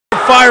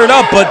fired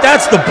up, but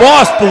that's the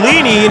boss,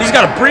 Bellini, and he's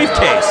got a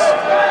briefcase.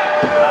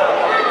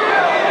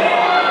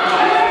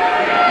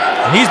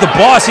 And he's the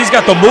boss. He's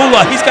got the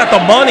moolah. He's got the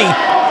money.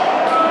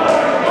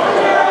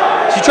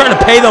 Is he trying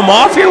to pay them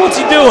off here? What's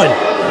he doing?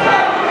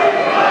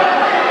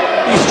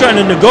 He's trying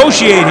to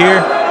negotiate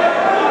here.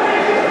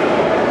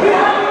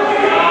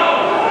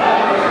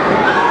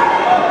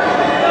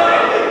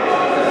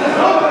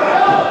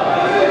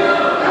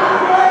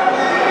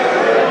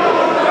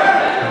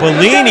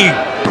 Bellini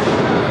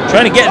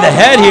trying to get in the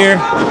head here.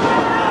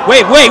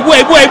 Wait.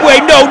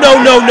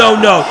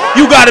 No.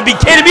 You gotta be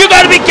kidding me. You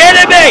gotta be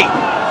kidding me.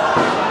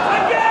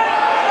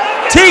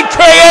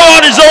 TKO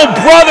on his own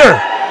brother.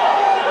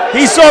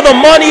 He saw the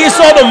money, he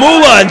saw the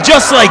moolah, and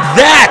just like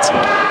that,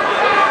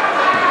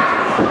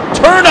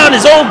 turned on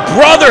his own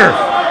brother.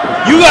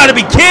 You gotta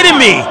be kidding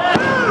me.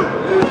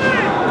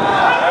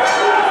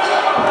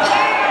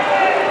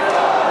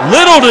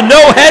 Little to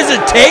no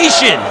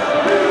hesitation.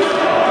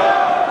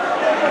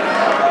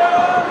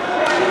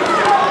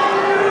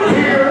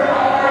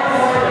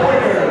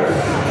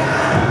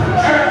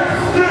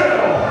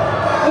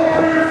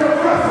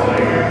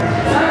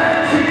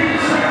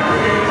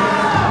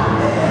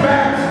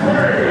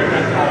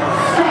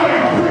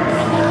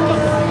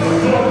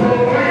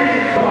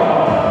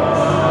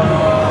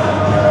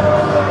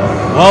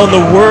 Well, in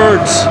the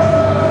words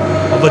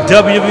of a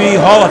WWE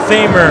Hall of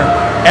Famer,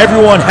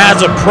 everyone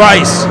has a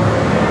price.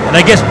 And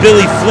I guess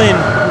Billy Flynn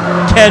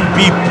can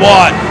be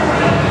bought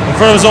in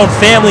front of his own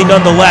family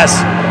nonetheless.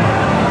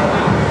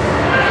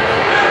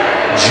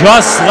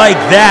 Just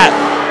like that.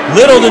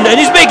 And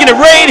he's making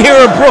it rain here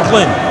in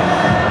Brooklyn.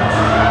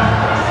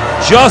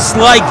 Just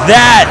like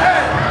that.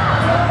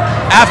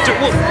 After,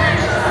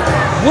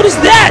 what is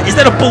that? Is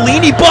that a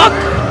Bellini Buck?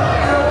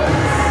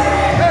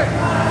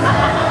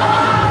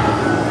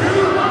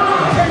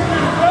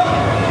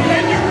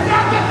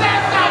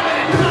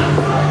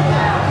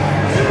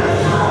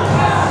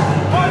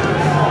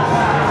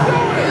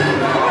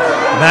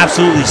 I'm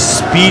absolutely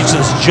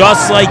speechless,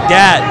 just like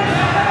that.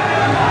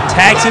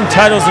 Tag team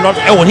titles and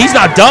oh, and he's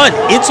not done.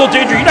 Insult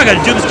to injury, you're not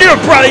gonna do this. You're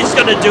probably just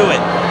gonna do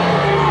it.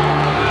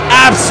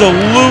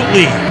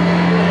 Absolutely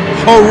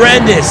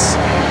horrendous.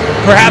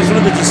 Perhaps one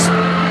of the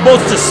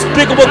most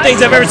despicable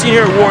things I've ever seen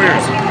here at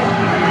Warriors.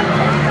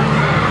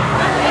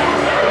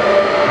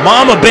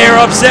 Mama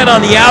Bear upset on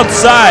the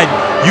outside.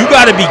 You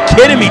gotta be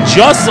kidding me,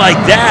 just like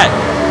that.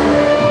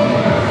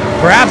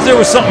 Perhaps there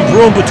was something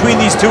brewing between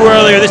these two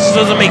earlier. This just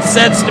doesn't make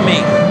sense to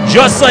me.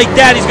 Just like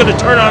that, he's going to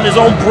turn on his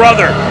own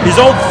brother, his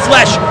own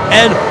flesh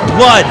and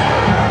blood.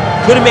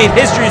 Could have made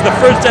history as the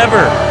first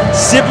ever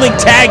sibling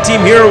tag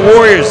team here at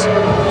Warriors.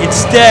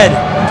 Instead,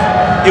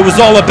 it was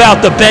all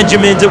about the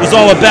Benjamins. It was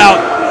all about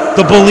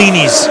the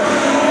Bellinis.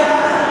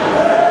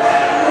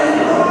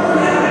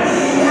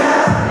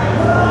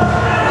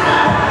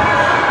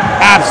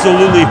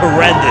 Absolutely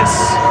horrendous.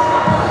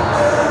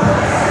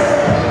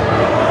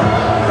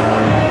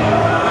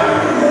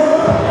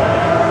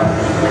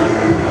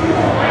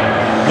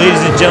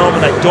 Ladies and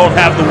gentlemen, I don't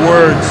have the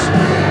words.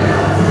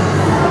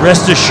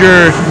 Rest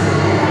assured,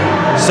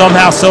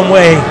 somehow, some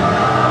way,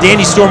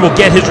 Danny Storm will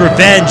get his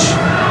revenge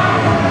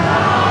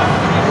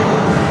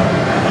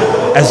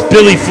as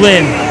Billy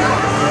Flynn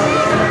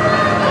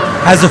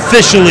has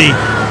officially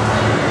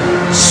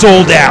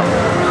sold out.